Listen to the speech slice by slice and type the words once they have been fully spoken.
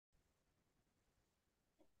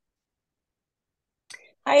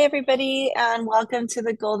Hi, everybody, and welcome to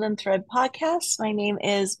the Golden Thread podcast. My name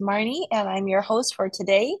is Marnie, and I'm your host for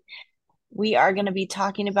today. We are going to be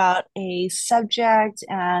talking about a subject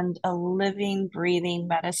and a living, breathing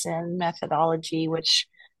medicine methodology, which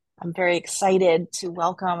I'm very excited to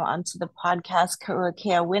welcome onto the podcast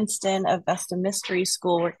Kauakea Winston of Vesta Mystery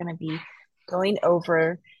School. We're going to be going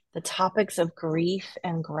over the topics of grief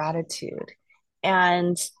and gratitude.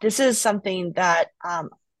 And this is something that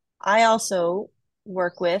I also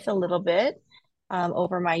work with a little bit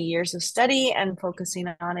over my years of study and focusing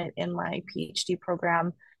on it in my PhD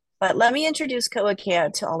program. But let me introduce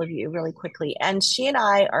Kauakea to all of you really quickly. And she and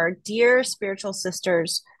I are dear spiritual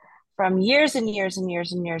sisters from years and years and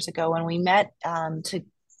years and years ago when we met to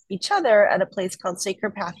each other at a place called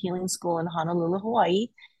Sacred Path Healing School in Honolulu, Hawaii.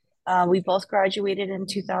 We both graduated in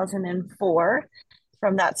 2004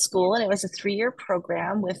 from that school, and it was a 3-year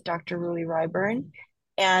program with Dr. Rui Ryburn.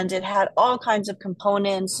 And it had all kinds of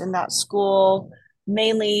components in that school,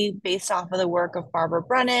 mainly based off of the work of Barbara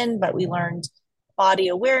Brennan, but we learned body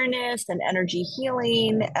awareness and energy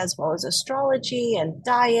healing, as well as astrology and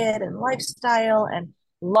diet and lifestyle and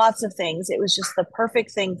lots of things. It was just the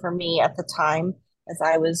perfect thing for me at the time as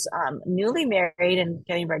I was newly married and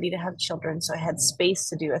getting ready to have children. So I had space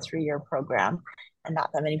to do a 3-year program, and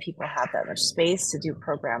not that many people have that much space to do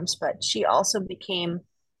programs. But she also became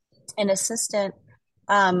an assistant,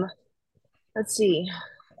 um, let's see,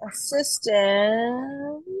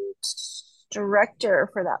 assistant director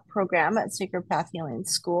for that program at Sacred Path Healing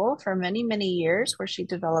School for many, many years, where she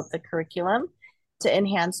developed the curriculum to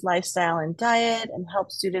enhance lifestyle and diet and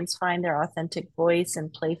help students find their authentic voice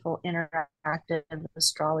and playful interactive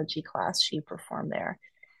astrology class she performed there.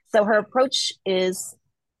 So her approach is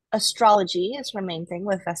astrology is her main thing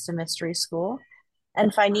with Vesta Mystery School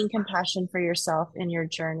and finding compassion for yourself in your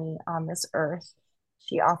journey on this earth.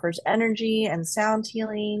 She offers energy and sound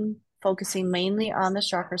healing, focusing mainly on the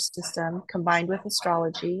chakra system combined with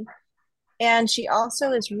astrology. And she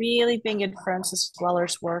also is really big in Francis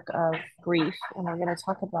Weller's work of grief. And we're going to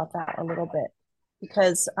talk about that a little bit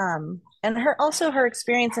because, and her also her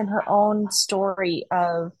experience and her own story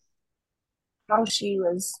of how she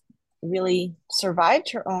was really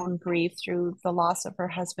survived her own grief through the loss of her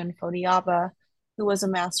husband, Fodiaba, who was a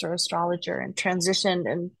master astrologer and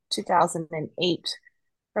transitioned in 2008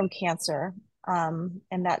 from cancer.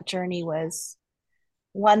 And that journey was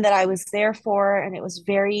one that I was there for, and it was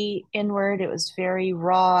very inward, it was very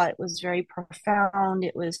raw, it was very profound,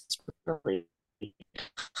 it was really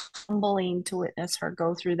humbling to witness her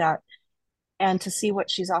go through that. And to see what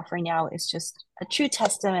she's offering now is just a true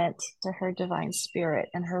testament to her divine spirit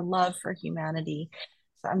and her love for humanity.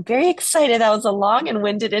 So I'm very excited. That was a long and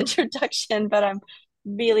winded introduction, but I'm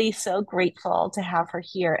really so grateful to have her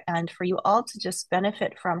here and for you all to just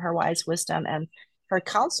benefit from her wise wisdom and her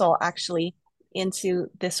counsel actually into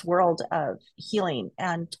this world of healing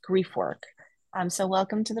and grief work. So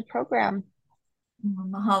welcome to the program.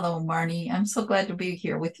 Mahalo, Marnie. I'm so glad to be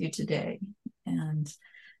here with you today and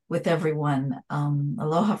with everyone.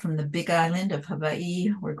 Aloha from the Big Island of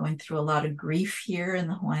Hawaii. We're going through a lot of grief here in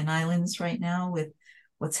the Hawaiian Islands right now with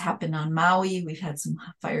what's happened on Maui. We've had some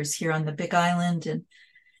fires here on the Big Island, and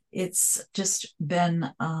it's just been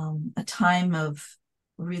a time of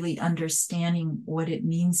really understanding what it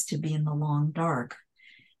means to be in the long dark.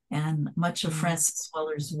 And much of Francis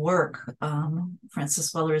Weller's work,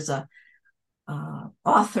 Francis Weller is a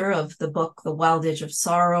author of the book The Wild Edge of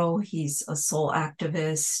Sorrow. He's a soul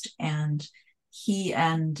activist, and he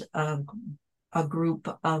and a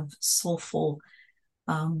group of soulful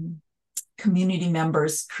community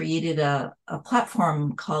members created a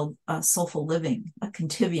platform called Soulful Living, a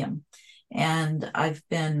contivium. And I've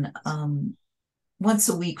been once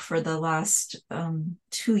a week for the last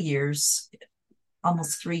 2 years,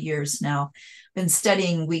 almost 3 years now, been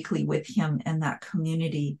studying weekly with him and that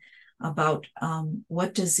community about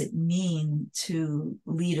what does it mean to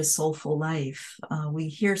lead a soulful life. We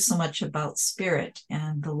hear so much about spirit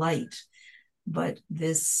and the light, but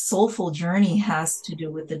this soulful journey has to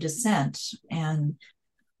do with the descent and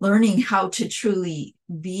learning how to truly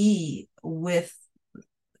be with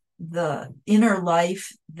the inner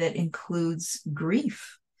life that includes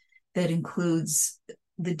grief, that includes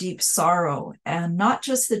the deep sorrow, and not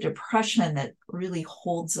just the depression that really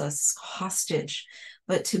holds us hostage,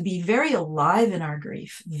 but to be very alive in our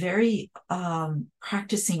grief, very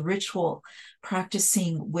practicing ritual,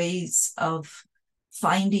 practicing ways of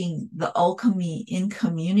finding the alchemy in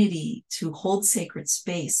community to hold sacred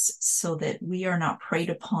space so that we are not preyed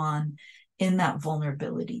upon in that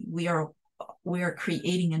vulnerability. We are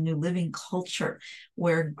creating a new living culture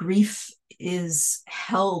where grief is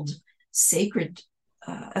held sacred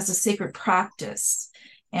as a sacred practice,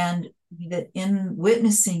 and that in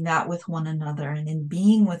witnessing that with one another and in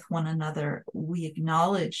being with one another, we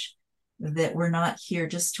acknowledge that we're not here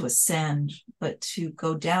just to ascend, but to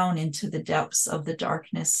go down into the depths of the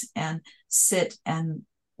darkness and sit and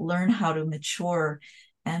learn how to mature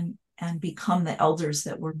and become the elders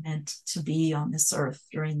that we're meant to be on this earth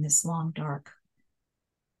during this long dark.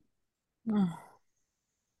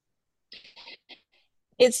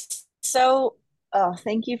 It's so, oh,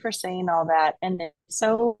 thank you for saying all that. And it's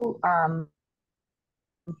so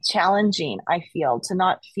challenging, I feel, to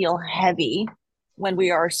not feel heavy when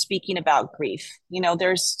we are speaking about grief. You know,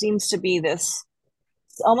 there seems to be this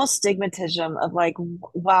almost stigmatism of like,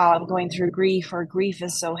 wow, I'm going through grief, or grief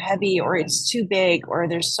is so heavy, or it's too big, or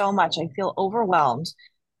there's so much. I feel overwhelmed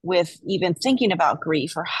with even thinking about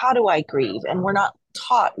grief, or how do I grieve? And we're not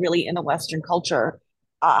taught really in the Western culture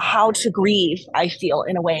how to grieve, I feel,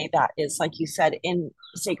 in a way that is, like you said, in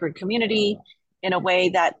sacred community, in a way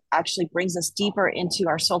that actually brings us deeper into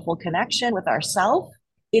our soulful connection with ourself.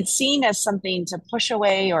 It's seen as something to push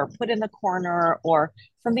away or put in the corner, or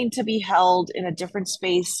something to be held in a different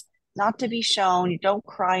space, not to be shown. You don't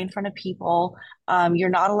cry in front of people. You're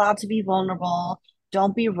not allowed to be vulnerable.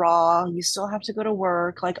 Don't be raw. You still have to go to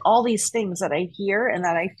work. Like all these things that I hear and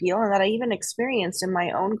that I feel and that I even experienced in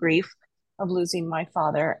my own grief of losing my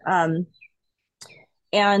father.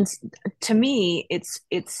 And to me, it's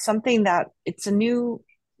something that it's a new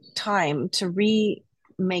time to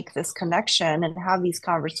remake this connection and have these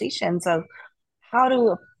conversations of how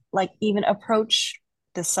to like even approach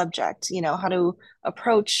the subject, you know, how to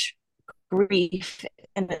approach grief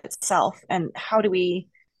in itself, and how do we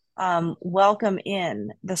welcome in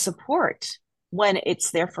the support when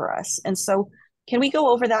it's there for us. And so can we go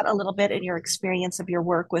over that a little bit in your experience of your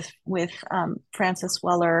work with Francis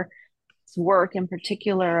Weller's work in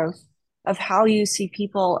particular, of how you see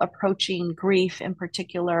people approaching grief in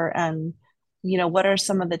particular, and you know, what are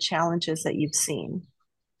some of the challenges that you've seen?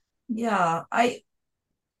 Yeah, I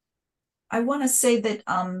want to say that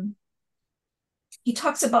he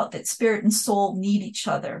talks about that spirit and soul need each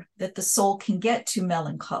other, that the soul can get too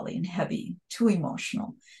melancholy and heavy, too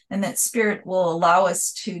emotional, and that spirit will allow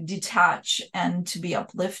us to detach and to be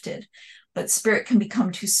uplifted. But spirit can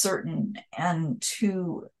become too certain and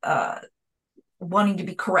too wanting to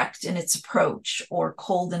be correct in its approach, or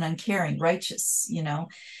cold and uncaring, righteous,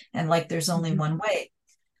 and like there's only Mm-hmm. one way.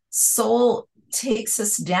 Soul takes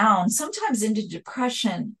us down, sometimes into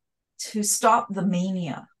depression, to stop the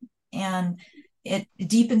mania. And it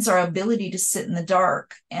deepens our ability to sit in the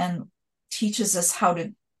dark and teaches us how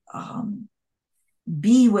to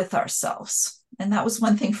be with ourselves. And that was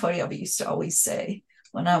one thing Foriaba used to always say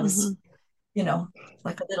when I was, Mm-hmm.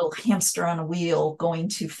 like a little hamster on a wheel going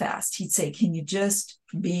too fast. He'd say, "Can you just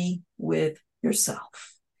be with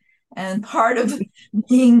yourself?" And part of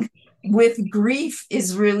being with grief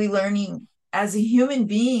is really learning as a human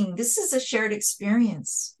being, this is a shared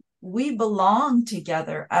experience. We belong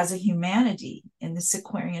together as a humanity in this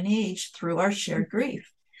Aquarian age through our shared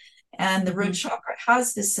grief. And the root Mm-hmm. chakra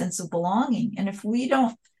has this sense of belonging. And if we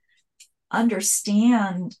don't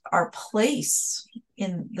understand our place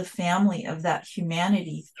in the family of that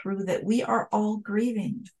humanity, through that we are all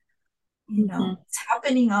grieving, Mm-hmm. what's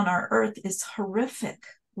happening on our earth is horrific.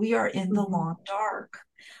 We are in the Mm-hmm. long dark.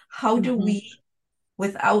 How do Mm-hmm. we,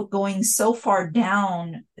 without going so far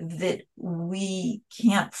down that we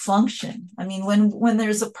can't function? I mean, when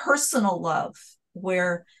there's a personal love,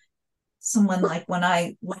 where someone, like when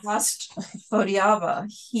I lost Fodiava,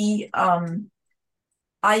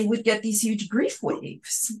 I would get these huge grief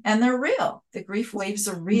waves, and they're real. The grief waves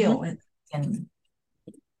are real, Mm-hmm. and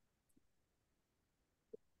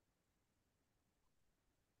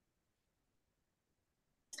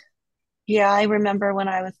Yeah, I remember when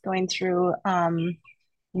I was going through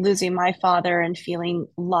losing my father and feeling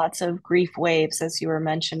lots of grief waves, as you were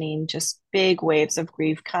mentioning, just big waves of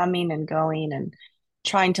grief coming and going, and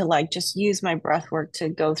trying to like just use my breath work to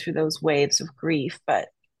go through those waves of grief. But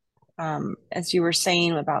as you were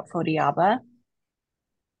saying about Fodiaba.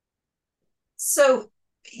 so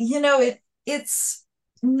it's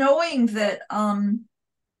knowing that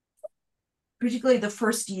particularly the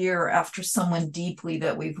first year after someone deeply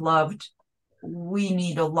that we've loved, we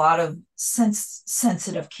need a lot of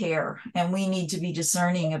sensitive care, and we need to be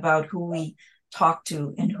discerning about who we talk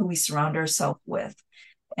to and who we surround ourselves with.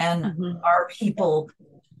 And Mm-hmm. are people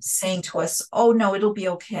saying to us, "Oh no, it'll be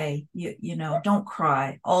okay, don't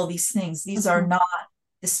cry," all these things, these are Mm-hmm. not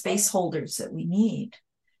the space holders that we need.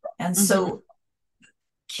 And Mm-hmm. so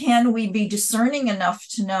can we be discerning enough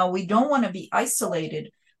to know we don't want to be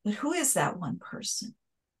isolated, but who is that one person?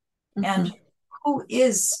 Mm-hmm. And who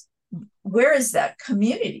is, where is that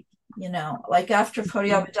community? Like after Mhm.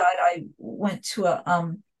 Foriaba died, I went to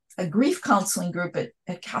a grief counseling group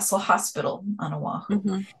at Castle Hospital on Oahu.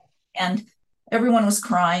 Mhm. And everyone was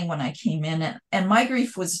crying when I came in. And my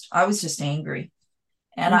grief was, I was just angry.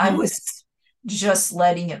 And I Mhm. was just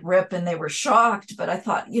letting it rip. And they were shocked. But I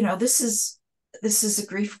thought, this is a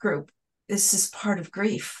grief group. This is part of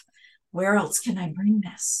grief. Where else can I bring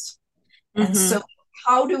this? And so Mhm.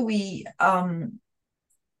 how do we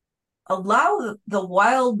allow the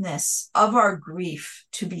wildness of our grief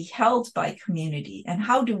to be held by community? And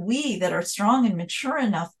how do we that are strong and mature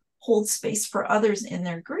enough hold space for others in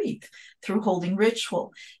their grief through holding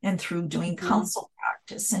ritual and through doing Mhm. counsel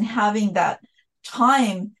practice and having that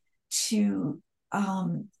time to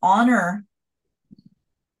honor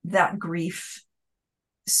that grief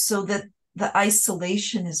so that the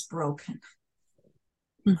isolation is broken?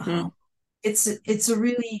 Mhm. um, it's a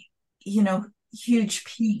really huge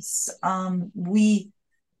piece. We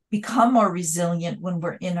become more resilient when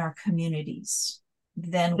we're in our communities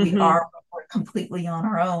than we are Mhm. when we're completely on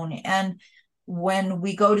our own. And when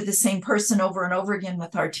we go to the same person over and over again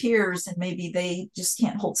with our tears, and maybe they just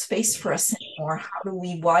can't hold space for us anymore, how do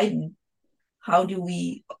we widen? How do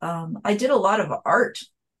we? I did a lot of art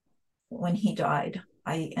when he died.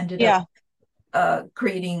 I ended up Yeah.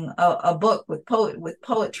 creating a book with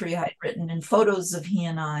poetry I'd written and photos of he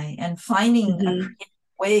and I, and finding a Mhm. creative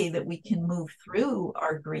way that we can move through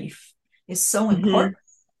our grief is so Mhm. important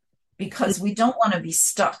because we don't want to be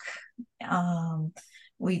stuck. Um,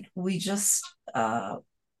 we just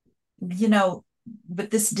you know, but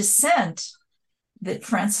this descent that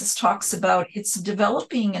Francis talks about, it's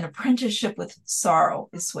developing an apprenticeship with sorrow,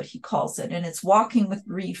 is what he calls it, and it's walking with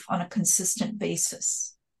grief on a consistent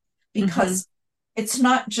basis Mhm. because it's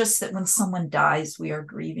not just that when someone dies, we are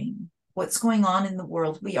grieving. What's going on in the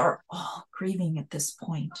world, we are all grieving at this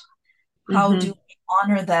point. How do Mhm. we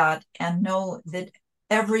honor that and know that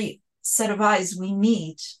every set of eyes we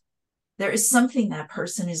meet, there is something that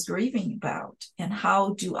person is grieving about? And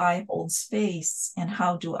how do I hold space? And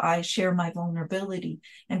how do I share my vulnerability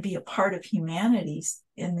and be a part of humanity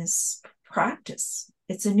in this practice?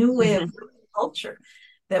 It's a new way of Mhm. culture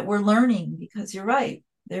that we're learning because you're right.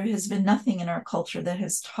 There has been nothing in our culture that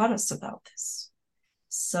has taught us about this.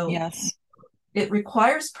 So Yes. it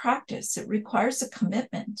requires practice. It requires a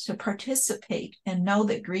commitment to participate and know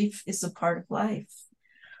that grief is a part of life.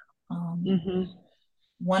 Um, Mhm.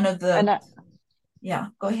 one of And the, yeah,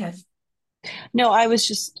 go ahead. no, I was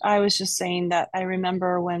just saying that I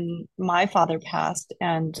remember when my father passed,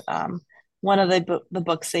 and one of the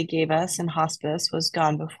books they gave us in hospice was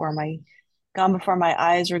Gone Before My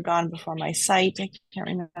Eyes or Gone Before My Sight. I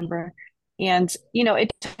can't remember. And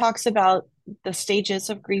it talks about the stages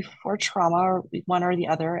of grief or trauma, or one or the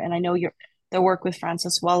other. And I know the work with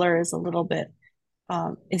Francis Weller is a little bit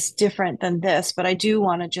is different than this, but I do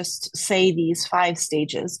want to just say these five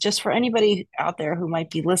stages, just for anybody out there who might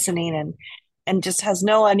be listening and just has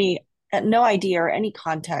no idea or any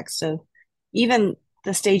context of even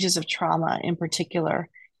the stages of trauma in particular.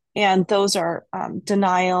 And those are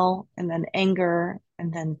denial, and then anger,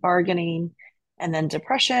 and then bargaining, and then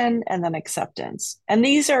depression, and then acceptance. And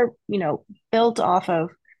these are, built off of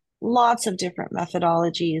lots of different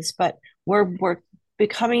methodologies, but we're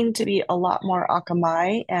becoming to be a lot more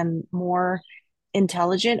akamai and more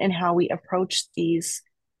intelligent in how we approach these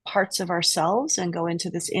parts of ourselves and go into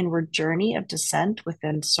this inward journey of descent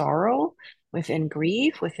within sorrow, within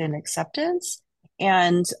grief, within acceptance.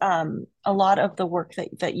 And a lot of the work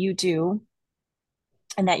that you do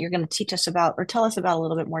and that you're going to teach us about or tell us about a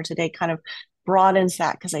little bit more today kind of broadens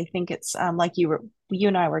that, because I think it's like you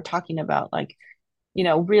and I were talking about, like,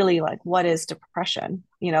 really, like, what is depression?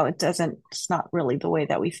 It's not really the way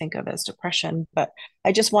that we think of as depression, but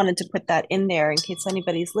I just wanted to put that in there in case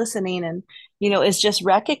anybody's listening and, is just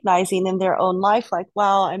recognizing in their own life, like,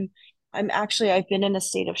 wow, I've been in a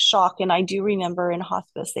state of shock. And I do remember in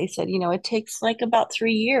hospice, they said, it takes like about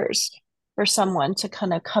 3 years for someone to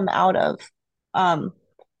kind of come out of, um,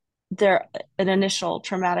 their an initial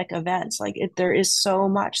traumatic event. Like, there is so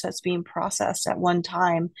much that's being processed at one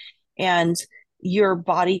time, and your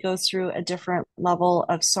body goes through a different level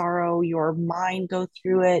of sorrow, your mind goes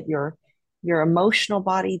through it, your emotional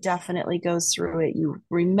body definitely goes through it. You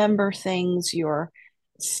remember things, your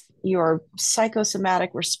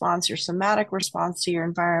psychosomatic response, your somatic response to your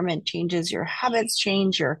environment changes, your habits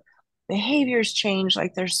change, your behaviors change.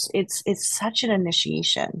 Like, it's such an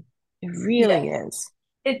initiation. It Yeah, really is.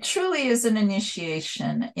 it truly is an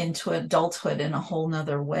initiation into adulthood in a whole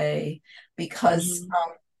nother way because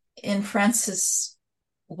Mm-hmm. in Francis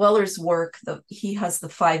Weller's work, he has the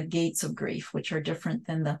 5 gates of grief, which are different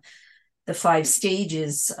than the 5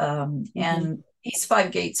 stages. Mm-hmm. And these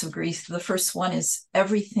 5 gates of grief, the first one is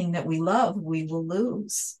everything that we love, we will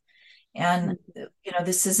lose. And,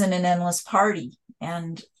 this isn't an endless party.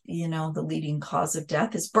 And, the leading cause of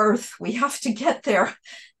death is birth. We have to get there,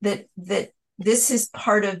 that this is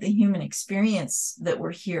part of the human experience that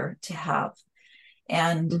we're here to have.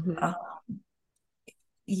 And,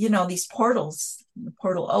 Mm-hmm. these portals, the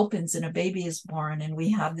portal opens and a baby is born, and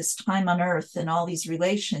we have this time on earth and all these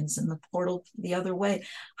relations, and the portal the other way.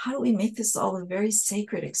 How do we make this all a very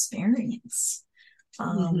sacred experience?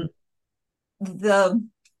 Mm-hmm. The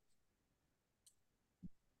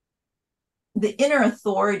the inner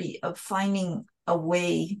authority of finding a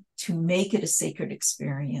way to make it a sacred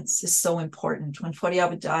experience is so important. When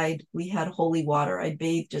Foriaba died, we had holy water. I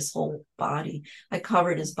bathed his whole body. I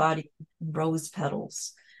covered his body in rose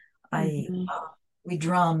petals. I Mm-hmm. We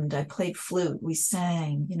drummed. I played flute. We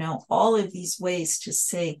sang. All of these ways to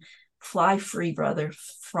say, "Fly free, brother.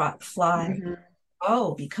 Fly. Mm-hmm.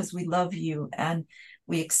 Oh, because we love you." And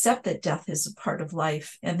we accept that death is a part of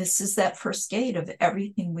life. And this is that first gate of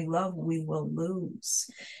everything we love, we will lose.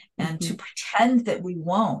 And Mm-hmm. to pretend that we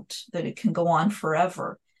won't, that it can go on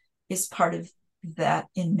forever, is part of that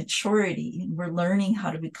immaturity. And we're learning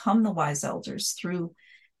how to become the wise elders through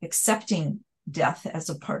accepting death as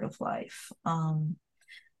a part of life.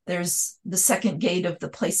 There's the second gate of the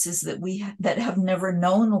places that have never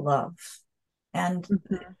known love. And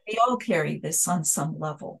Mm-hmm. we all carry this on some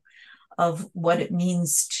level of what it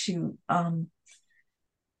means to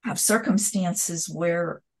have circumstances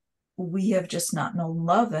where we have just not known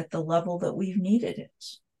love at the level that we've needed it.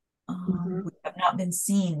 Mm-hmm. We have not been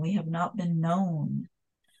seen, we have not been known.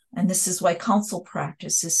 And this is why counsel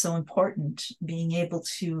practice is so important, being able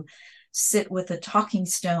to sit with a talking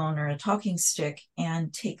stone or a talking stick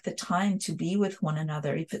and take the time to be with one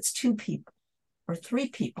another, if it's 2 people or 3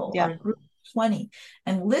 people or Yeah. a group of 20,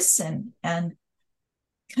 and listen and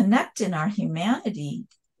connect in our humanity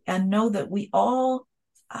and know that we all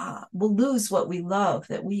will lose what we love,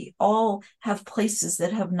 that we all have places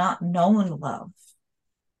that have not known love,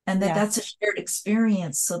 and that Yeah. that's a shared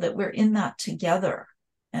experience, so that we're in that together.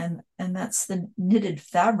 And that's the knitted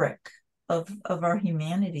fabric of our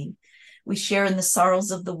humanity. We share in the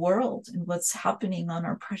sorrows of the world and what's happening on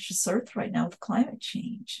our precious earth right now with climate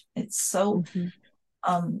change. It's so Mm-hmm.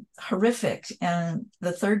 horrific. And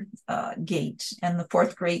the third gate and the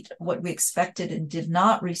fourth gate, what we expected and did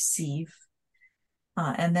not receive,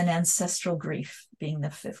 and then ancestral grief being the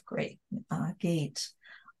fifth gate.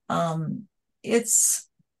 It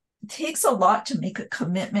takes a lot to make a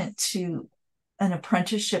commitment to an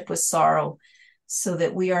apprenticeship with sorrow, so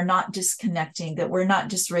that we are not disconnecting, that we're not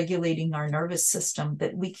dysregulating our nervous system,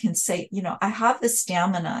 that we can say, I have the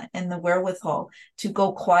stamina and the wherewithal to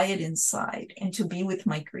go quiet inside and to be with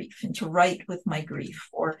my grief and to write with my grief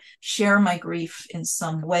or share my grief in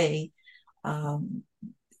some way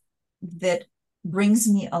that brings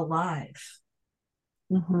me alive.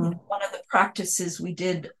 Mm-hmm. One of the practices we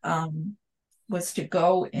did was to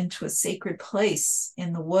go into a sacred place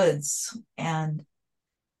in the woods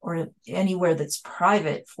or anywhere that's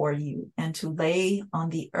private for you, and to lay on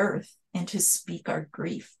the earth and to speak our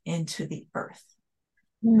grief into the earth.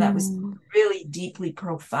 That was Mm-hmm. really deeply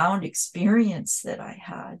profound experience that I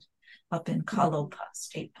had up in Kalopa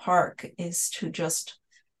State Park, is to just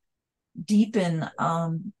deepen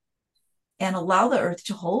and allow the earth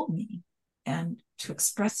to hold me and to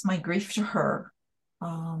express my grief to her.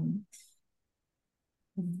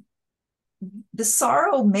 The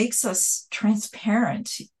sorrow makes us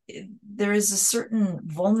transparent. There is a certain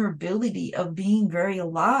vulnerability of being very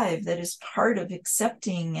alive that is part of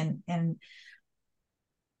accepting and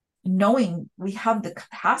knowing we have the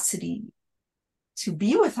capacity to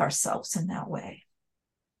be with ourselves in that way.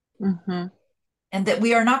 Mm-hmm. And that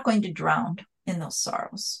we are not going to drown in those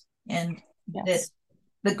sorrows. And that Yes.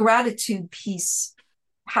 the gratitude piece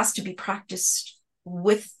has to be practiced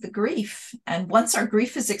with the grief. And once our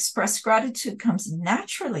grief is expressed, gratitude comes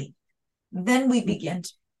naturally. Then we begin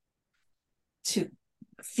to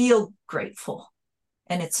feel grateful.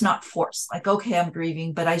 And it's not forced, like, okay, I'm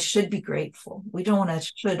grieving, but I should be grateful. We don't want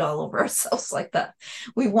to should all over ourselves like that.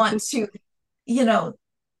 We want to,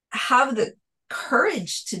 have the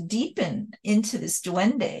courage to deepen into this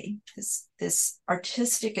duende, this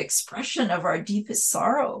artistic expression of our deepest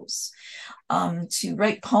sorrows, to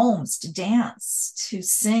write poems, to dance, to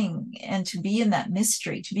sing, and to be in that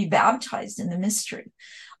mystery, to be baptized in the mystery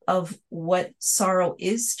of what sorrow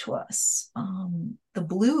is to us. The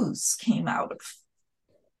blues came out of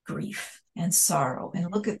grief and sorrow,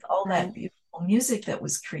 and look at all that Right. beautiful music that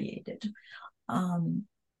was created. Um,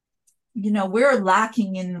 we're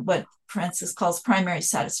lacking in what Francis calls primary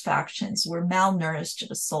satisfactions. We're malnourished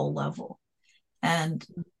at a soul level. And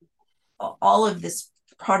all of this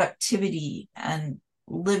productivity and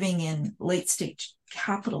living in late stage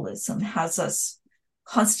capitalism has us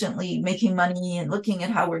constantly making money and looking at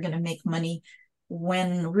how we're going to make money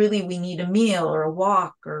when really we need a meal or a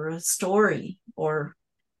walk or a story or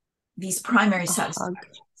these primary A hug.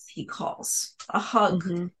 satisfactions, he calls a hug.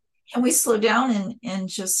 Mm-hmm. Can we slow down and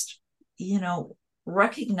just, you know,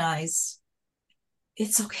 recognize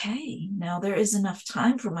it's okay. Now there is enough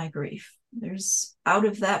time for my grief. There's out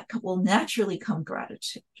of that will naturally come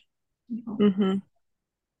gratitude, you know. Mm-hmm.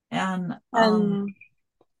 And And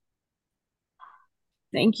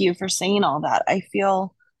thank you for saying all that. I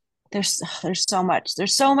feel there's so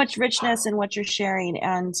much richness in what you're sharing,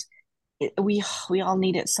 and we all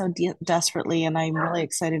need it so desperately. And I'm really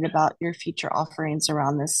excited about your future offerings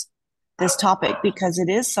around this topic because it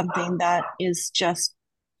is something that is just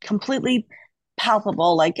completely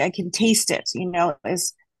palpable. Like I can taste it.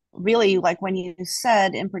 Is really like when you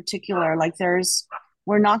said in particular, like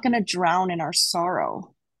we're not going to drown in our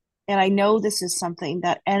sorrow. And I know this is something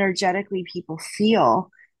that energetically people feel,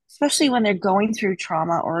 especially when they're going through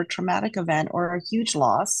trauma or a traumatic event or a huge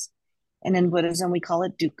loss. And in Buddhism, we call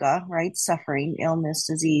it dukkha, right? Suffering, illness,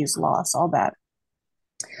 disease, loss, all that.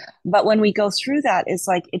 But when we go through that, it's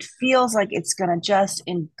like it feels like it's going to just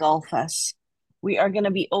engulf us. We are going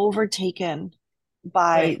to be overtaken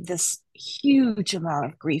by right. this huge amount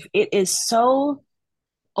of grief. It is so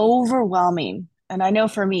overwhelming. And I know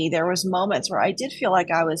for me, there was moments where I did feel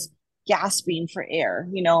like I was gasping for air,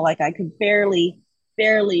 like I could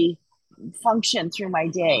barely function through my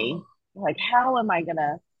day. Like, how am I going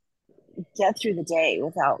to get through the day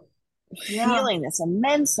without Yeah. feeling this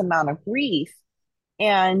immense amount of grief?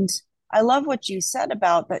 And I love what you said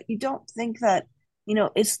about that. You don't think that,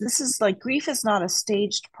 this is like grief is not a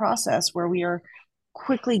staged process where we are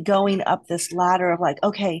quickly going up this ladder of like,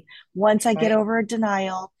 okay, once I get Right. over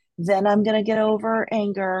denial, then I'm going to get over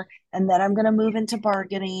anger, and then I'm going to move into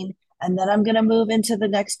bargaining, and then I'm going to move into the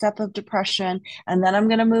next step of depression, and then I'm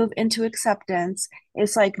going to move into acceptance.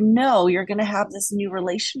 It's like, no, you're going to have this new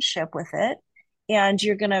relationship with it and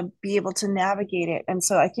you're going to be able to navigate it. And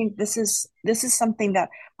so I think this is something that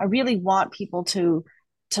I really want people to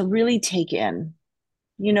really take in,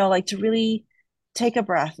 like to really take a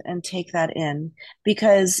breath and take that in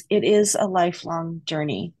because it is a lifelong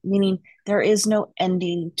journey, meaning there is no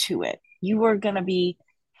ending to it. You are going to be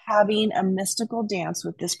having a mystical dance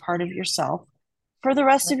with this part of yourself for the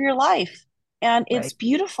rest of your life. And it's Right.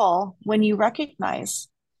 beautiful when you recognize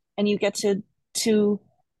and you get to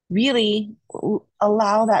really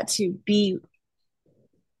allow that to be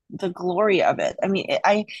the glory of it. I mean,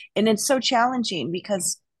 and it's so challenging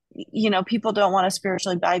because people don't want to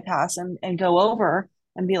spiritually bypass and go over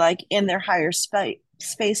and be like in their higher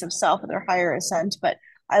space of self or their higher ascent. But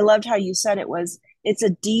I loved how you said it's a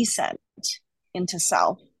descent into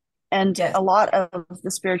self. And Yes. a lot of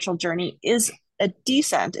the spiritual journey is a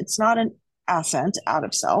descent. It's not an ascent out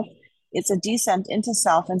of self. It's a descent into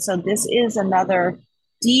self. And so this is another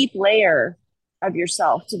deep layer of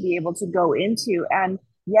yourself to be able to go into. And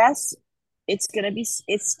yes, it's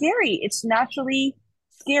scary. It's naturally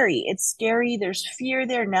scary. It's scary. There's fear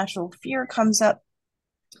there. Natural fear comes up.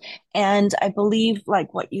 And I believe,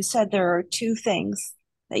 like what you said, there are two things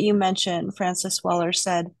that you mentioned, Francis Weller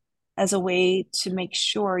said, as a way to make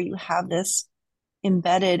sure you have this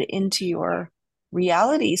embedded into your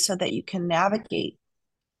reality so that you can navigate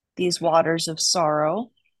these waters of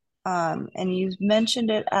sorrow. And you mentioned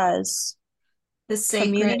it as The sacred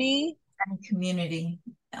community. and community.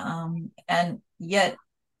 And yet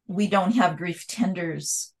we don't have grief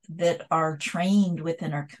tenders that are trained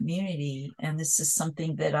within our community. And this is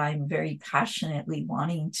something that I'm very passionately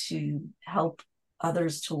wanting to help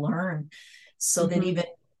others to learn so that Mm-hmm, even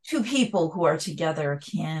two people who are together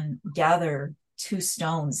can gather two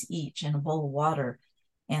stones each in a bowl of water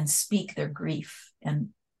and speak their grief and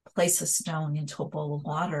place a stone into a bowl of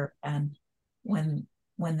water. And when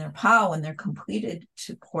when they're completed,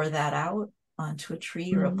 to pour that out onto a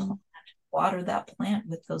tree or a mm-hmm, plant, water that plant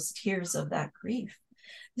with those tears of that grief.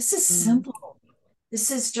 This is mm-hmm, simple.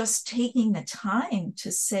 This is just taking the time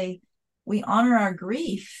to say, we honor our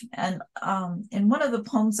grief. And in one of the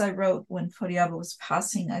poems I wrote when Foriaba was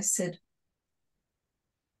passing, I said,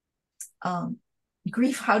 um,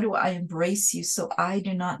 grief, how do I embrace you so I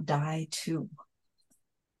do not die too?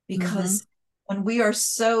 mm-hmm, Because when we are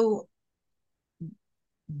so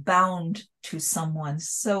bound to someone,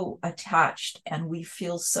 so attached, and we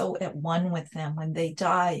feel so at one with them. When they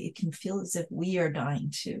die, it can feel as if we are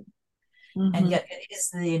dying too. And Mm-hmm. yet it is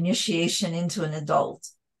the initiation into an adult,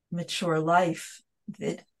 mature life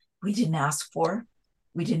that we didn't ask for,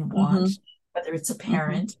 we didn't want, Mm-hmm. whether it's a Mm-hmm.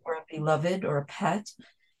 parent or a beloved or a pet.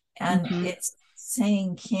 And Mm-hmm. it's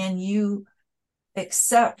saying, can you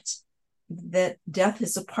accept that death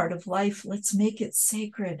is a part of life? Let's make it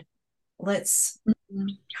sacred. Let's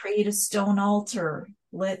create a stone altar.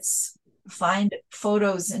 Let's find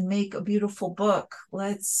photos and make a beautiful book.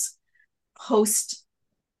 Let's post,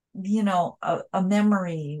 a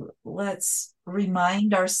memory. Let's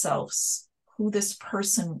remind ourselves who this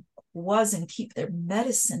person was and keep their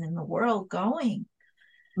medicine in the world going,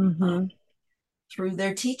 uh, Mm-hmm. through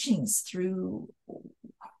their teachings, through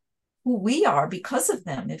who we are because of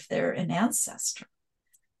them, if they're an ancestor.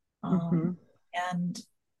 Mm-hmm. And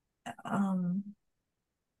um,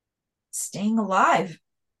 staying alive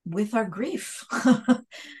with our grief.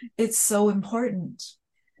 It's so important.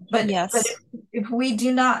 But Yes. if we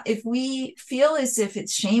do not, if we feel as if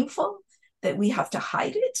it's shameful, that we have to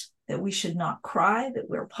hide it, that we should not cry, that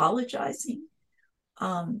we're apologizing.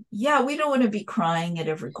 Yeah, we don't want to be crying at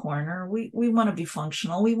every corner. We want to be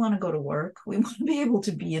functional. We want to go to work. We want to be able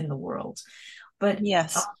to be in the world. But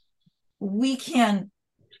Yes. we can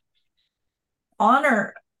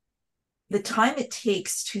honor the time it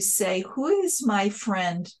takes to say, who is my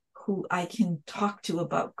friend who I can talk to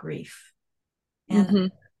about grief? And Mm-hmm.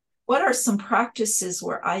 what are some practices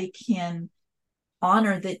where I can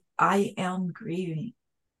honor that I am grieving,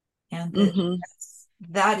 and Mm-hmm.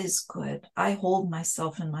 that is good. I hold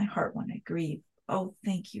myself in my heart when I grieve. Oh,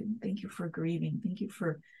 thank you. Thank you for grieving. Thank you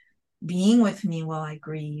for being with me while I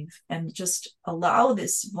grieve, and just allow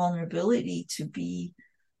this vulnerability to be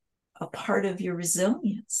a part of your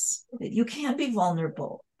resilience, that you can be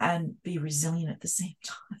vulnerable and be resilient at the same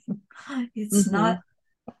time. It's Mm-hmm. not,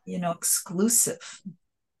 exclusive.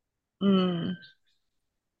 Mm.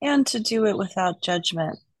 And to do it without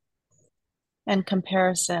judgment and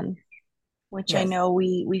comparison, which I Yes. know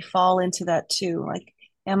we fall into that too. Like,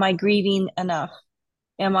 am I grieving enough?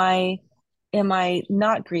 Am I am I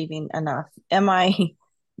not grieving enough? Am I,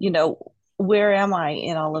 you know, where am I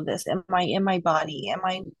in all of this? Am I in my body? Am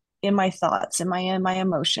I in my thoughts? Am I in my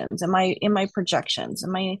emotions? Am I in my projections?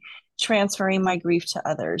 Am I transferring my grief to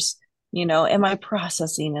others? Am I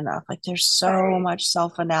processing enough? Like there's so much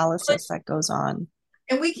self-analysis that goes on.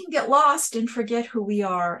 And we can get lost and forget who we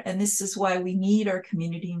are. And this is why we need our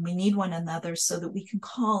community and we need one another, so that we can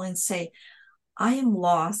call and say, I am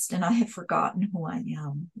lost and I have forgotten who I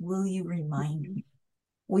am. Will you remind me?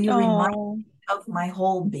 Will you remind Oh. me of my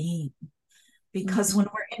whole being? Because Mhm. when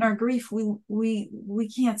we're in our grief, we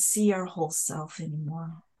can't see our whole self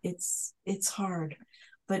anymore. It's hard.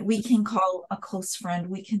 But we can call a close friend.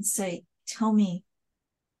 We can say, tell me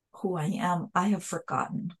who I am. I have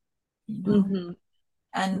forgotten, you know? Mhm.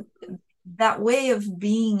 And that way of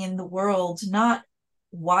being in the world, not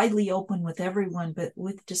widely open with everyone, but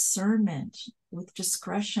with discernment, with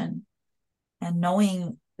discretion, and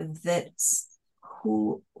knowing that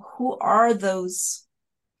who are those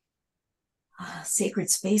sacred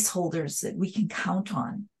space holders that we can count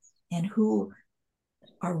on, and who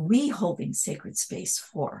are we holding sacred space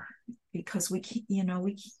for, because we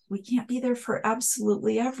can't be there for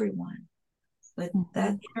absolutely everyone, but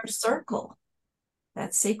that Mhm. inner circle,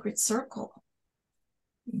 that sacred circle,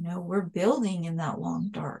 we're building in that long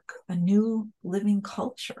dark a new living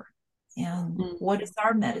culture. And what is Mhm.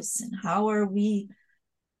 our medicine? How are we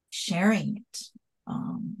sharing it?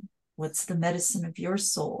 What's the medicine of your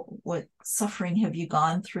soul? What suffering have you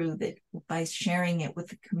gone through that by sharing it with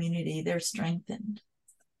the community, they're strengthened?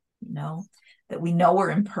 That we know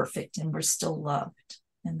we're imperfect and we're still loved,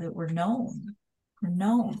 and that we're known. We're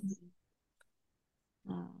known.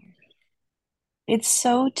 Mhm. It's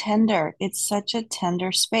so tender. It's such a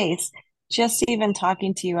tender space. Just even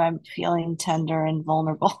talking to you, I'm feeling tender and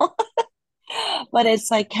vulnerable. But it's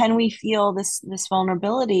like, can we feel this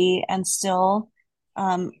vulnerability and still,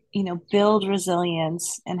 build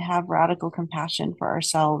resilience and have radical compassion for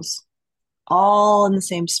ourselves, all in the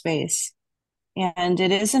same space? And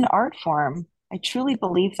it is an art form. I truly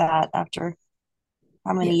believe that after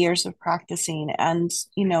how many Yes. years of practicing. And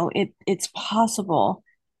it's possible,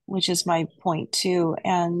 which is my point too.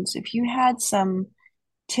 And if you had some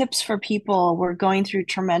tips for people, we're going through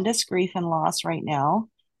tremendous grief and loss right now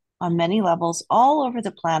on many levels all over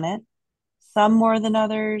the planet, some more than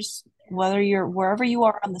others, whether you're wherever you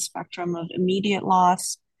are on the spectrum of immediate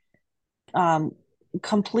loss, um,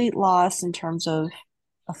 complete loss in terms of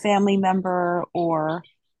a family member, or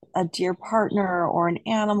a dear partner or an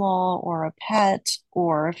animal or a pet,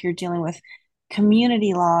 or if you're dealing with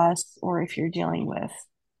community loss, or if you're dealing with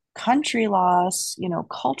country loss,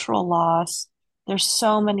 cultural loss. There's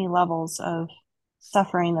so many levels of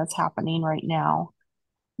suffering that's happening right now.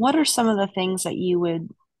 What are some of the things that you would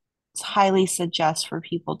highly suggest for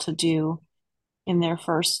people to do in their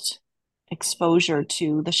first exposure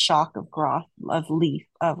to the shock of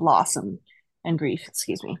loss and grief,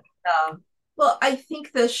 excuse me? Well, I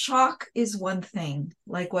think the shock is one thing,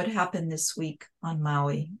 like what happened this week on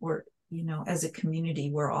Maui, where, as a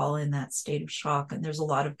community, we're all in that state of shock, and there's a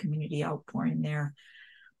lot of community outpouring there.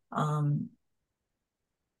 Um,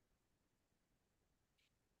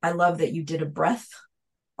 I love that you did a breath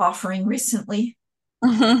offering recently.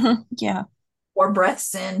 Yeah, 4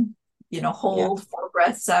 breaths in, yeah, hold, 4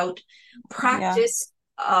 breaths out. yeah. Practice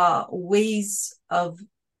ways of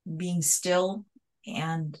being still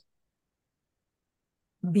and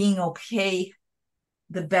being okay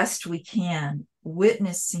the best we can,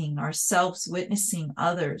 witnessing ourselves, witnessing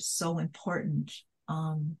others, so important.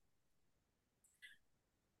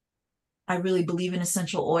 I really believe in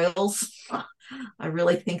essential oils. I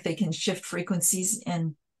really think they can shift frequencies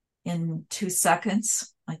in 2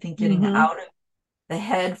 seconds. I think getting Mm-hmm. out of the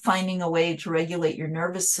head, finding a way to regulate your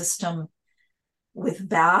nervous system with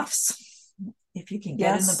baths, if you can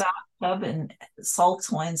get in the Yes. bathtub, and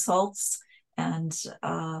salts, wine salts, and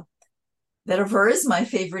vetiver is my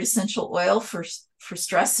favorite essential oil for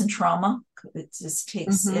stress and trauma. It just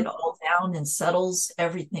takes Mm-hmm. it all down and settles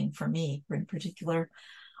everything for me in particular.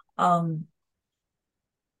 Um,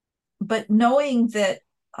 but knowing that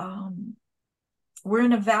um, we're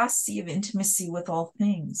in a vast sea of intimacy with all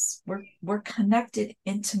things, we're connected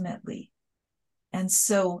intimately, and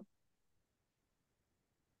so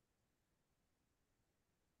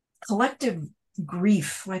collective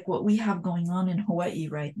grief, like what we have going on in Hawaii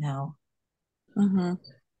right now, Mm-hmm.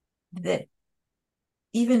 that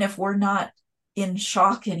even if we're not in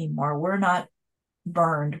shock anymore, we're not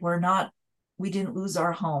burned, we didn't lose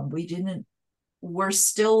our home, we're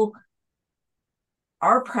still,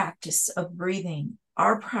 our practice of breathing,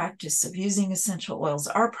 our practice of using essential oils,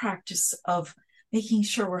 our practice of making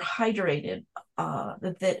sure we're hydrated,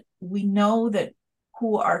 that we know that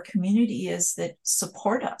who our community is that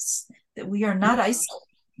support us, that we are not Mm-hmm. isolated.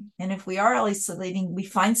 And if we are isolating, we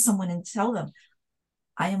find someone and tell them,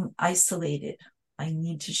 I am isolated. I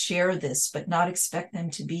need to share this, but not expect them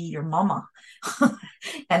to be your mama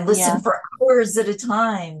and listen Yeah. for hours at a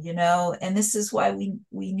time, And this is why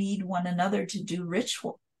we need one another to do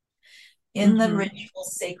ritual. In the Mm-hmm. ritual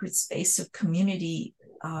sacred space of community,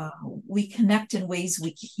 we connect in ways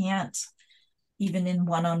we can't, even in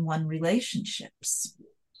one-on-one relationships.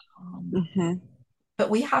 Um, Mm-hmm. but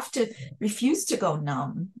we have to refuse to go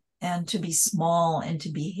numb and to be small and to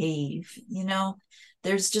behave.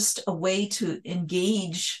 There's just a way to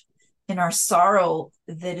engage in our sorrow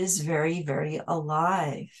that is very, very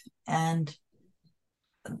alive. And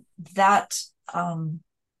that,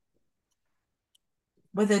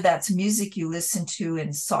 whether that's music you listen to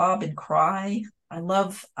and sob and cry. I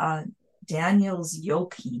love Daniel's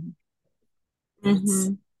Yoking. It's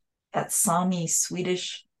Mm-hmm. that Sami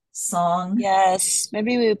Swedish song. Yes.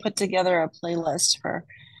 Maybe we would put together a playlist for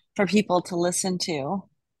people to listen to.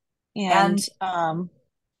 And And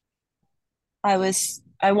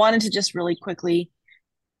I wanted to just really quickly,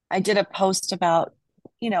 I did a post about,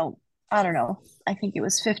 you know, I don't know, I think it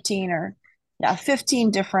was 15 or yeah,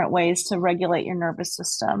 15 different ways to regulate your nervous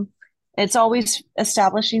system. It's always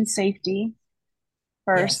establishing safety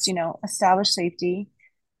first, yes, establish safety,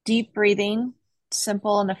 deep breathing,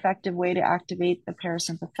 simple and effective way to activate the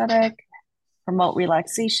parasympathetic, promote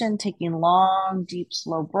relaxation, taking long, deep,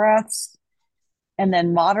 slow breaths, and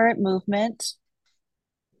then moderate movement.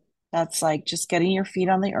 That's like just getting your feet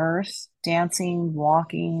on the earth, dancing,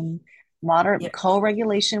 walking, moderate yes,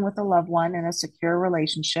 co-regulation with a loved one in a secure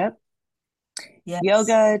relationship, yes,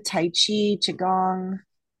 yoga, tai chi, qigong,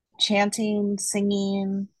 chanting,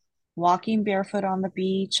 singing, walking barefoot on the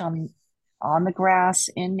beach, on the grass,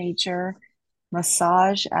 in nature,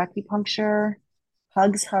 massage, acupuncture,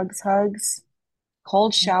 hugs, hugs, hugs,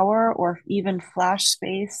 cold shower, or even flash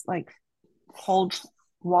space, like cold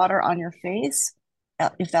water on your face,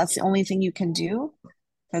 if that's the only thing you can do,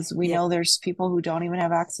 because we yes, know there's people who don't even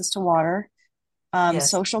have access to water. yes.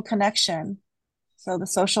 Social connection. So the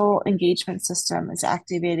social engagement system is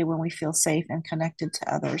activated when we feel safe and connected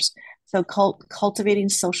to others. So cultivating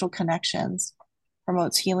social connections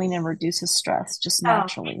promotes healing and reduces stress just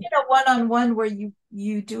naturally. One-on-one where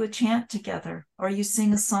you do a chant together or you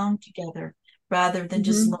sing a song together rather than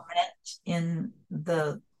just Mm-hmm. lament in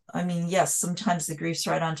the I mean, yes, sometimes the grief's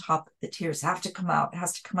right on top. The tears have to come out, it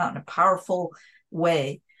has to come out in a powerful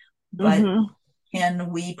way. But Hmm.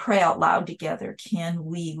 can we pray out loud together? Can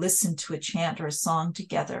we listen to a chant or a song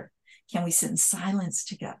together? Can we sit in silence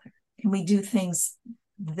together? Can we do things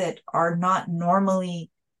that are not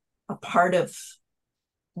normally a part of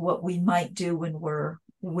what we might do when we're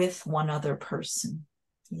with one other person,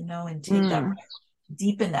 and take that, Mm.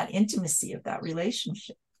 deepen that intimacy of that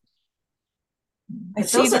relationship? I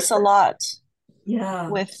But see those are, this a lot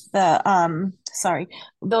yeah, with the sorry,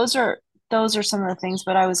 those are those are some of the things,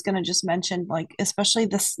 but I was going to just mention, like, especially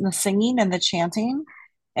this the singing and the chanting.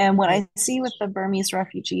 And what yeah, I see with the Burmese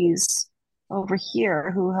refugees over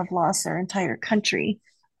here who have lost their entire country,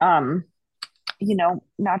 um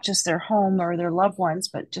not just their home or their loved ones,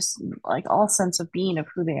 but just like all sense of being of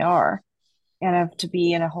who they are, and of to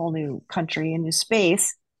be in a whole new country, a new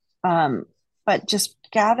space. Um, but just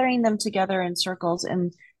gathering them together in circles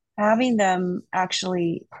and having them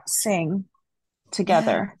actually sing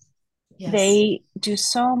yeah, together. yes, They do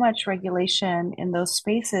so much regulation in those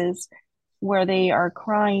spaces where they are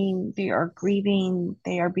crying, they are grieving,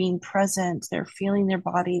 they are being present, they're feeling their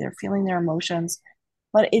body, they're feeling their emotions,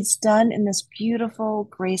 but it's done in this beautiful,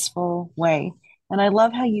 graceful way. And I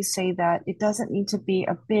love how you say that it doesn't need to be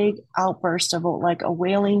a big outburst of like a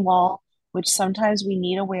wailing wall, which sometimes we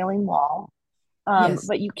need a wailing wall.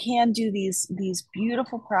 yes, But you can do these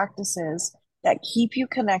beautiful practices that keep you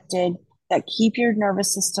connected, that keep your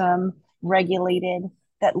nervous system regulated,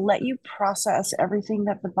 that let you process everything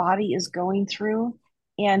that the body is going through,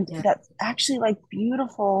 and yeah, that actually like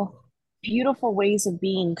beautiful, beautiful ways of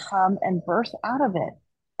being come and birth out of it.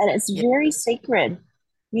 And it's yeah, very sacred.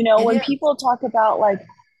 it When is, people talk about like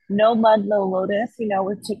no mud, no lotus,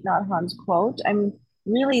 with Thich Nhat Hanh's quote, I mean,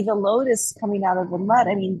 really the lotus coming out of the mud.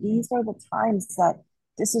 I mean, these are the times that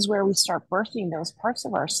this is where we start birthing those parts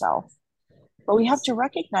of ourselves. But we have yes, to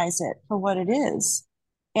recognize it for what it is.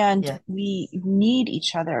 And yeah, we need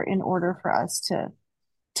each other in order for us to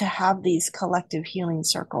have these collective healing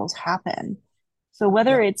circles happen. So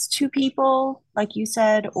whether yeah, it's two people, like you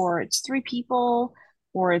said, or it's three people,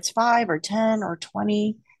 or it's five or 10 or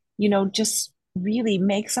 20, just really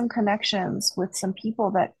make some connections with some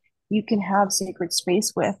people that you can have sacred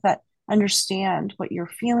space with, that understand what you're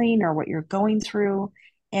feeling or what you're going through,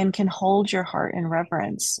 and can hold your heart in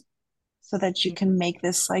reverence, so that you yeah, can make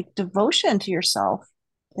this like devotion to yourself,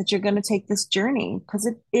 that you're going to take this journey, because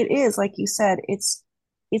it is like you said, it's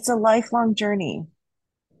a lifelong journey.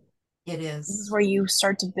 it This is is, where you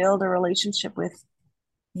start to build a relationship with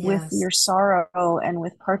yes, your sorrow and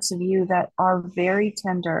with parts of you that are very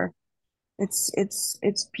tender. It's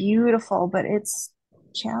beautiful, but it's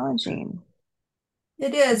challenging.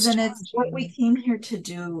 it is, It's and it's what we challenging. came here to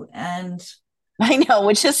do. And I know,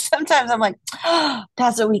 which is sometimes I'm like, oh,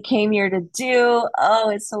 that's what we came here to do. Oh,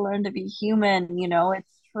 it's to learn to be human.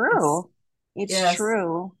 It's yes, true. It's yes,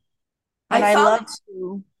 true. And I I found love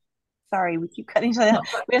to, sorry, we keep cutting each other. no,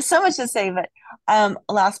 but We have so much to say, but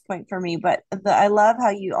last point for me, but I love how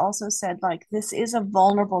you also said like this is a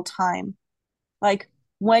vulnerable time. Like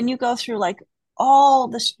when you go through like all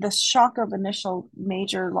the shock of initial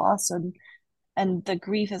major loss, and the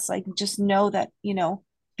grief, is like just know that,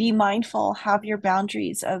 be mindful, have your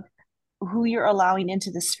boundaries of who you're allowing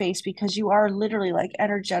into the space, because you are literally like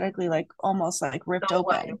energetically like almost like ripped so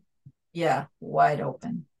wide, open. yeah, wide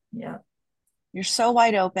open, yeah, You're so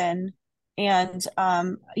wide open. And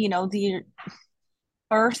the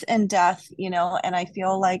birth and death, and I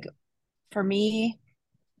feel like for me,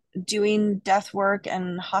 doing death work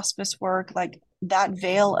and hospice work, like that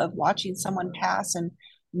veil of watching someone pass and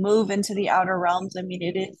move into the outer realms. I mean,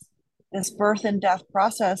 it is, this birth and death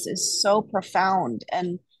process is so profound,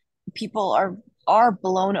 and people are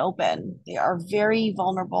blown open. They are very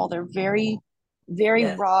vulnerable. They're very, very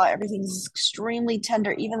yeah, raw. Everything's extremely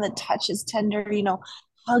tender. Even the touch is tender,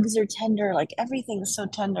 hugs are tender, like everything is so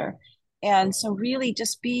tender. And so really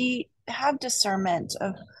just have discernment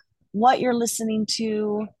of what you're listening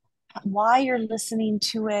to, why you're listening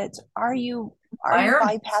to it. Are you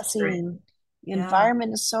environment, great, bypassing? The yeah.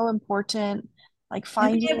 environment is so important. Like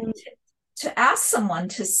And be able finding, to ask someone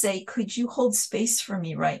to say, could you hold space for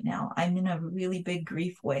me right now? I'm in a really big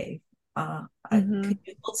grief wave. Could mhm,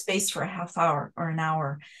 you hold space for a half hour or an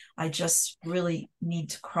hour? I just really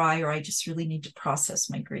need to cry, or I just really need to process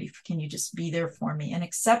my grief. Can you just be there for me and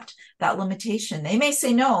accept that limitation? They may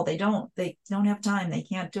say no, they don't have time, they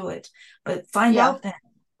can't do it. But find yeah, out then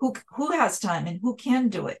who has time and who can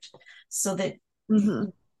do it, so that mhm,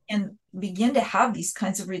 you can begin to have these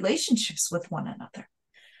kinds of relationships with one another.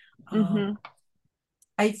 Um, mhm,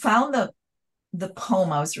 I found the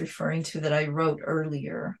poem I was referring to that I wrote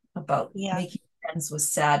earlier about Yeah. making friends with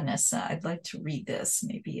sadness. I'd like to read this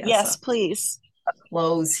maybe as Yes, a please.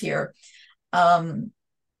 close here. Um,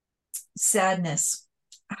 Sadness,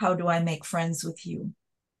 how do I make friends with you?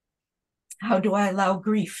 How do I allow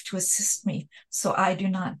grief to assist me so I do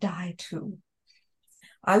not die too?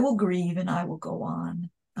 I will grieve and I will go on.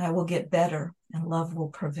 I will get better and love will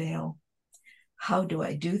prevail. How do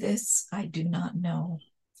I do this? I do not know,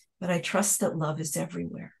 but I trust that love is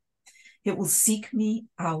everywhere. It will seek me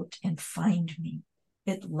out and find me.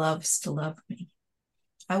 It loves to love me.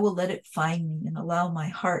 I will let it find me and allow my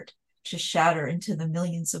heart to shatter into the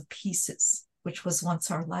millions of pieces, which was once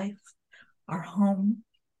our life, our home,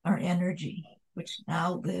 our energy, which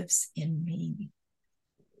now lives in me.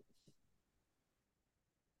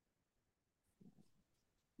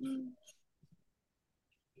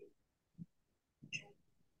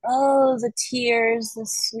 Oh, the tears, the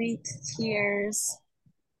sweet tears.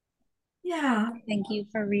 Yeah, Thank you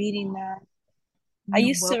for reading that. I you're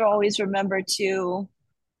used to welcome. always remember too,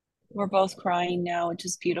 we're both crying now, which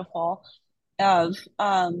is beautiful. Of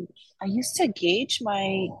I used to gauge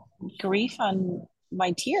my grief on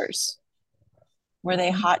my tears. Were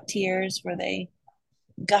they hot tears? Were they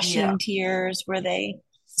Yeah, gushing tears? Were they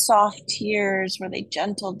soft tears? Were they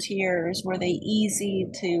gentle tears? Were they easy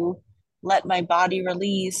to let my body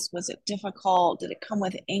release? Was it difficult? Did it come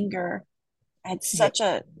with anger? I had yeah, such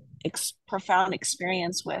a profound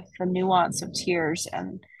experience with the nuance of tears,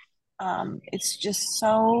 and it's just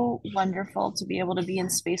so wonderful to be able to be in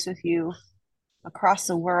space with you across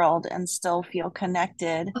the world and still feel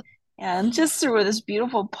connected. And just through this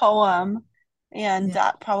beautiful poem, and yeah.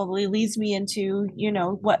 that probably leads me into,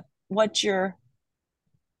 what you're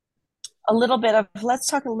a little bit of, let's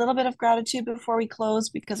talk a little bit of gratitude before we close,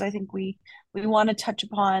 because I think we want to touch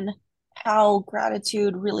upon how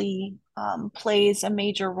gratitude really plays a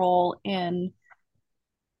major role in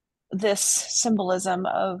this symbolism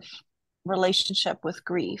of relationship with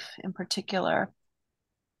grief in particular,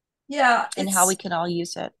 Yeah, and how we can all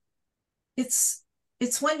use it. it's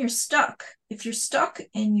it's when you're stuck. If you're stuck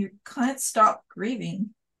and you can't stop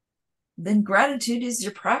grieving, then gratitude is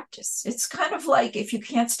your practice. It's kind of like if you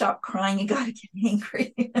can't stop crying, you got to get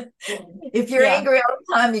angry. If you're Yeah. angry all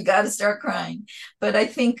the time, you got to start crying. But I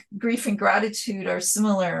think grief and gratitude are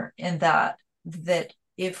similar in that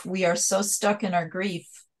if we are so stuck in our grief,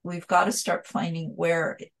 we've got to start finding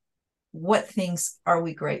what things are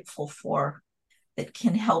we grateful for that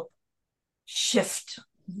can help shift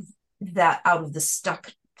that out of the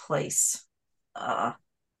stuck place, uh,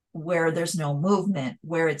 where there's no movement,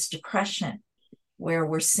 where it's depression, where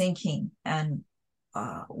we're sinking and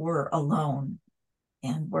we're alone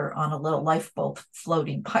and we're on a little lifeboat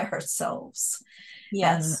floating by ourselves.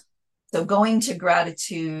 And Yes. so going to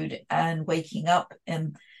gratitude and waking up,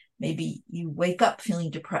 and maybe you wake up feeling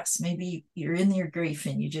depressed. Maybe you're in your grief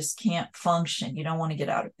and you just can't function. You don't want to get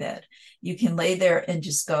out of bed. You can lay there and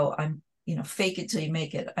just go, fake it till you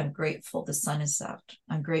make it. I'm grateful the sun is out.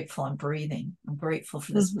 I'm grateful I'm breathing. I'm grateful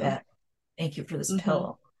for this Hmm. bed. Thank you for this Hmm.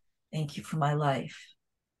 pillow. Thank you for my life.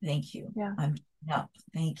 Thank you. Yeah. I'm up.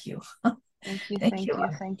 Thank you. Thank you. Thank Thank you. you.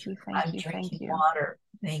 Thank you. Thank I'm you. Thank drinking you. water.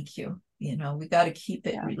 Thank you. We got to keep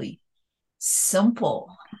it Yeah. really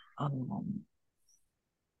simple.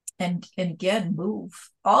 And again, move.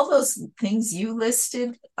 All those things you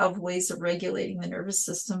listed of ways of regulating the nervous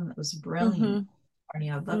system, that was brilliant. Hmm.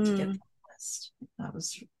 Arnie, I'd love to get Mm. that list. That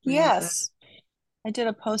was really good. Yes. I did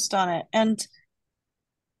a post on it. And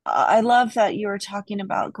I love that you were talking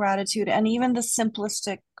about gratitude and even the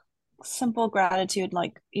simple gratitude,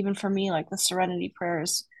 like even for me, like the serenity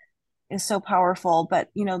prayers is so powerful. But,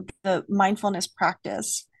 the mindfulness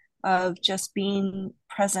practice of just being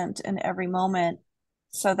present in every moment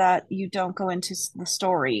so that you don't go into the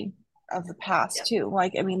story of the Yeah. past too.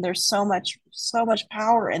 Like, I mean, there's so much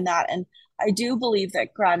power in that. And I do believe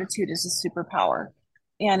that gratitude is a superpower.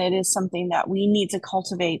 And it is something that we need to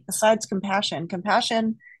cultivate besides compassion.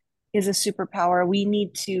 Compassion is a superpower. We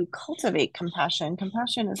need to cultivate compassion.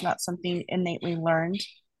 Compassion is not something innately learned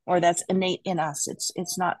or that's innate in us.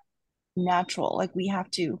 It's not natural. Like we have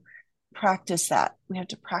to practice that. We have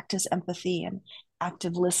to practice empathy and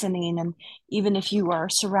active listening. And even if you are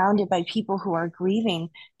surrounded by people who are grieving,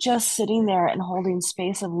 just sitting there and holding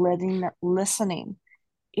space of listening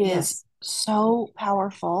is Yes. so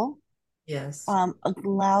powerful. Yes.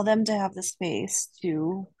 Allow them to have the space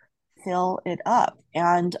to fill it up.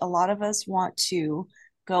 And a lot of us want to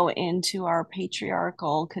go into our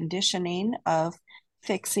patriarchal conditioning of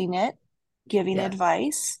fixing it, giving Yes.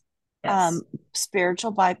 advice, um, Yes.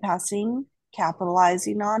 spiritual bypassing,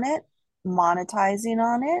 capitalizing on it, monetizing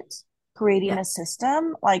on it. creating Yeah. a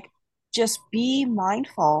system, like just be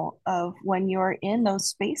mindful of when you're in those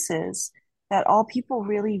spaces that all people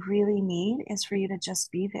really, really need is for you to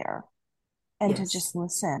just be there and to Yes. just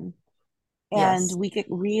listen. And Yes. we get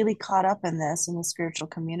really caught up in this in the spiritual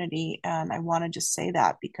community. And I want to just say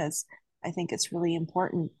that because I think it's really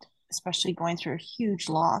important, especially going through a huge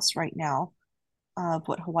loss right now of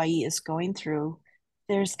what Hawaii is going through.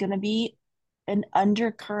 There's going to be an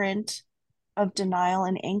undercurrent of denial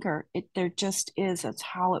and anger. There just is. That's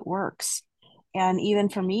how it works. And even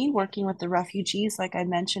for me, working with the refugees, like I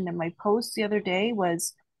mentioned in my post the other day,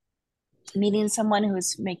 was meeting someone who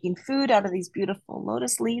was making food out of these beautiful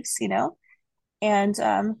lotus leaves, and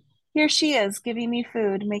here she is giving me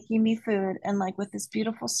food, making me food, and like with this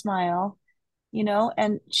beautiful smile,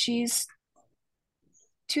 and she's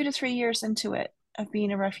 2 to 3 years into it of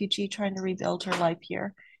being a refugee, trying to rebuild her life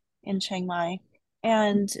here in Chiang Mai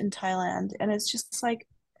and in Thailand. And it's just like,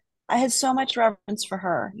 I had so much reverence for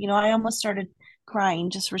her. I almost started crying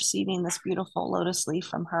just receiving this beautiful lotus leaf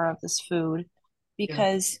from her of this food Beautiful.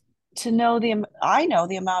 because I know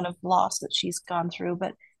the amount of loss that she's gone through,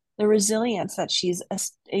 but the resilience that she's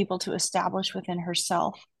able to establish within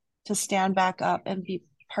herself to stand back up and be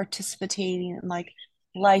participating in like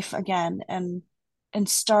life again and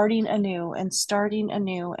starting anew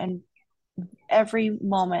and every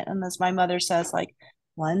moment. And as my mother says, like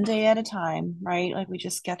one day at a time, right? Like we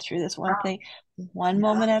just get through this one thing, one Yeah.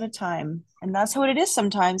 moment at a time. And that's what it is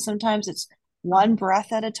sometimes. Sometimes it's one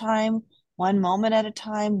breath at a time, one moment at a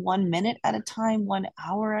time, 1 minute at a time, 1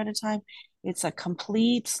 hour at a time. It's a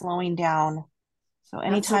complete slowing down. So That's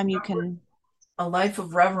anytime you can, a life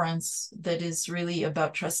of reverence that is really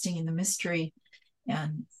about trusting in the mystery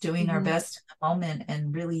and doing our mhm, best in the moment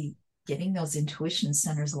and really getting those intuition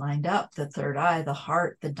centers lined up, the third eye, the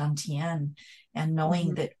heart, the dantian, and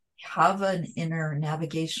knowing mhm, that we have an inner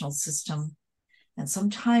navigational system. And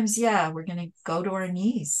sometimes, yeah, we're going to go to our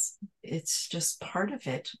knees. It's just part of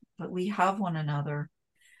it, but we have one another.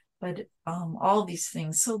 But all these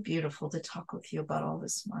things, so beautiful to talk with you about all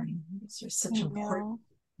this morning. These are such I important know.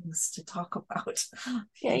 things to talk about.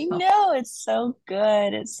 Yeah, you I know. know. It's so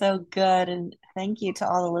good. It's so good. And thank you to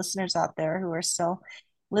all the listeners out there who are still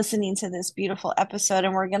listening to this beautiful episode.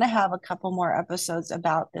 And we're going to have a couple more episodes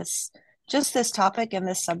about just this topic and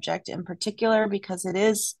this subject in particular, because it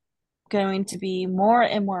is going to be more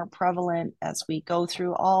and more prevalent as we go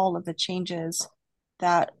through all of the changes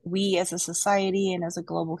that we as a society and as a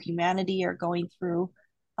global humanity are going through.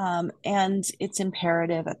 And it's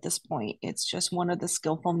imperative at this point. It's just one of the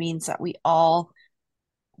skillful means that we all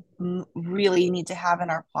really need to have in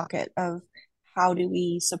our pocket of how do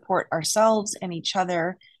we support ourselves and each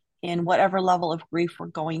other in whatever level of grief we're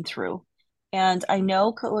going through. And I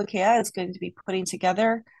know Kauakea is going to be putting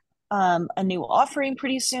together a new offering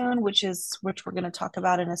pretty soon, which we're going to talk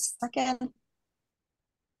about in a second.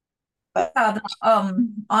 But Yeah,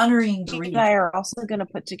 honoring she and grief. I are also going to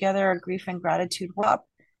put together a grief and gratitude workshop.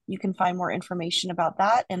 You can find more information about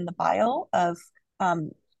that in the bio of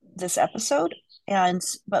um, this episode.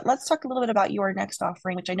 But let's talk a little bit about your next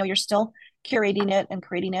offering, which I know you're still curating it and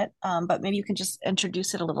creating it. But maybe you can just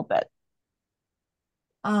introduce it a little bit.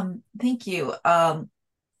 Thank you.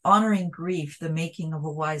 Honoring grief, the making of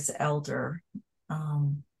a wise elder.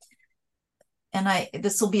 Um, and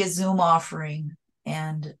this will be a Zoom offering.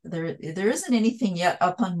 And there isn't anything yet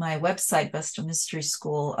up on my website, Best of Mystery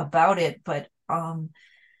School, about it, but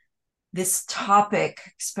this topic,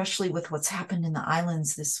 especially with what's happened in the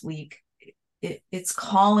islands this week, it's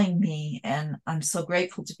calling me, and I'm so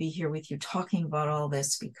grateful to be here with you talking about all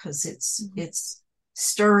this because Mhm. it's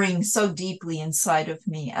stirring so deeply inside of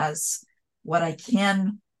me as what I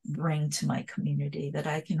can bring to my community, that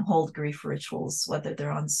I can hold grief rituals, whether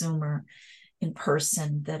they're on Zoom or in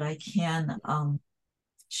person, that I can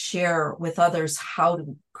share with others how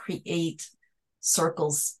to create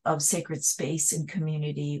circles of sacred space in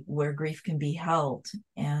community where grief can be held,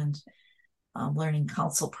 and learning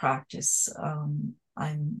counsel practice. I'm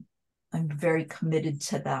very committed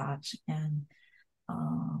to that. And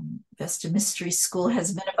Vesta Mystery School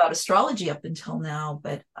has been about astrology up until now,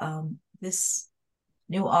 but this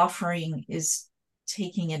new offering is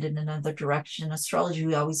taking it in another direction. Astrology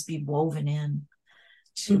will always be woven in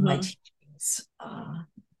to my Mhm. teachings,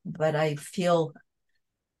 but I feel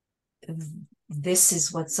this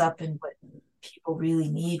is what's up and what people really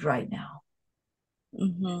need right now.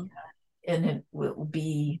 Mhm. And it will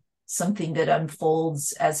be something that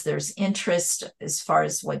unfolds as there's interest as far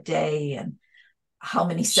as what day and how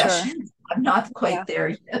many Sure. sessions. I'm not Yeah. quite there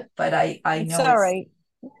yet, but I It's know all right.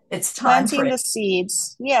 it's time for Planting it. the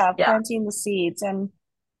seeds. Yeah, Yeah. planting the seeds. And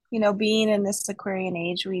being in this Aquarian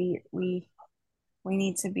age, we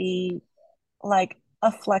need to be like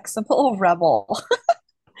a flexible rebel.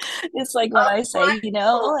 It's like what I say,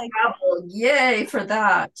 Oh, like travel. Yay for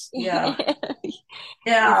that. Yeah. it's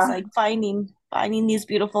Yeah. like finding these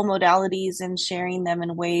beautiful modalities and sharing them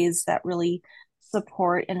in ways that really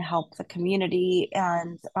support and help the community,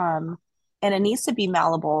 and it needs to be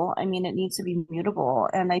malleable. I mean, it needs to be mutable,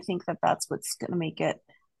 and I think that that's what's going to make it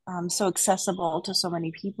so accessible to so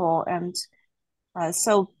many people. And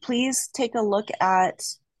so please take a look at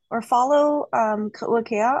or follow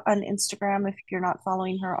Kauakea on Instagram if you're not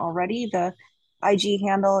following her already. The IG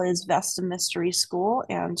handle is Vesta Mystery School,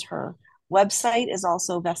 and her website is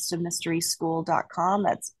also vestamysteryschool.com.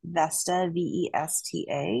 That's Vesta,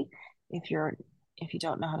 Vesta, if you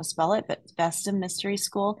don't know how to spell it, but Vesta Mystery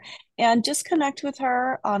School. And just connect with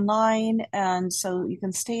her online, and so you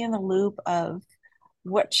can stay in the loop of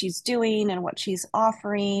what she's doing and what she's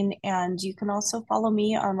offering. And you can also follow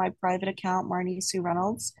me on my private account, Marnie Sue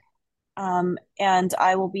Reynolds. And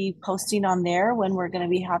I will be posting on there when we're going to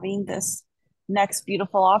be having this next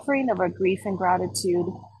beautiful offering of a grief and gratitude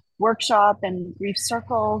workshop and grief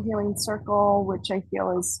circle, healing circle, which I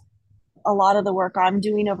feel is a lot of the work I'm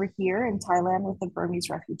doing over here in Thailand with the Burmese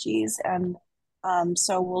refugees. And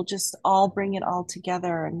so we'll just all bring it all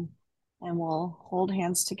together, and we'll hold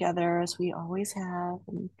hands together as we always have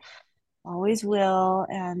and always will.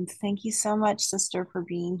 And thank you so much, sister, for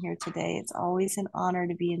being here today. It's always an honor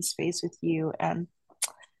to be in space with you, and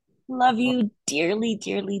love you dearly,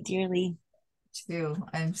 dearly, dearly. Too.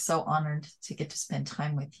 I'm so honored to get to spend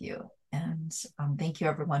time with you. And thank you,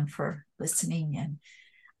 everyone, for listening. And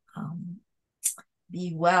um,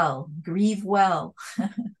 be well, grieve well.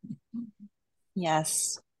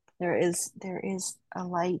 Yes, there is a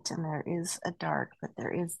light and there is a dark, but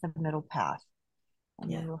there is the middle path, and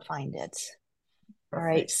we Yeah, will find it. All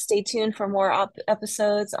right, perfect. stay tuned for more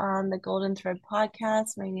episodes on the Golden Thread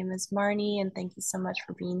podcast. My name is Marnie, and thank you so much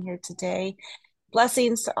for being here today.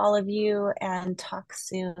 Blessings to all of you, and talk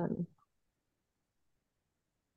soon.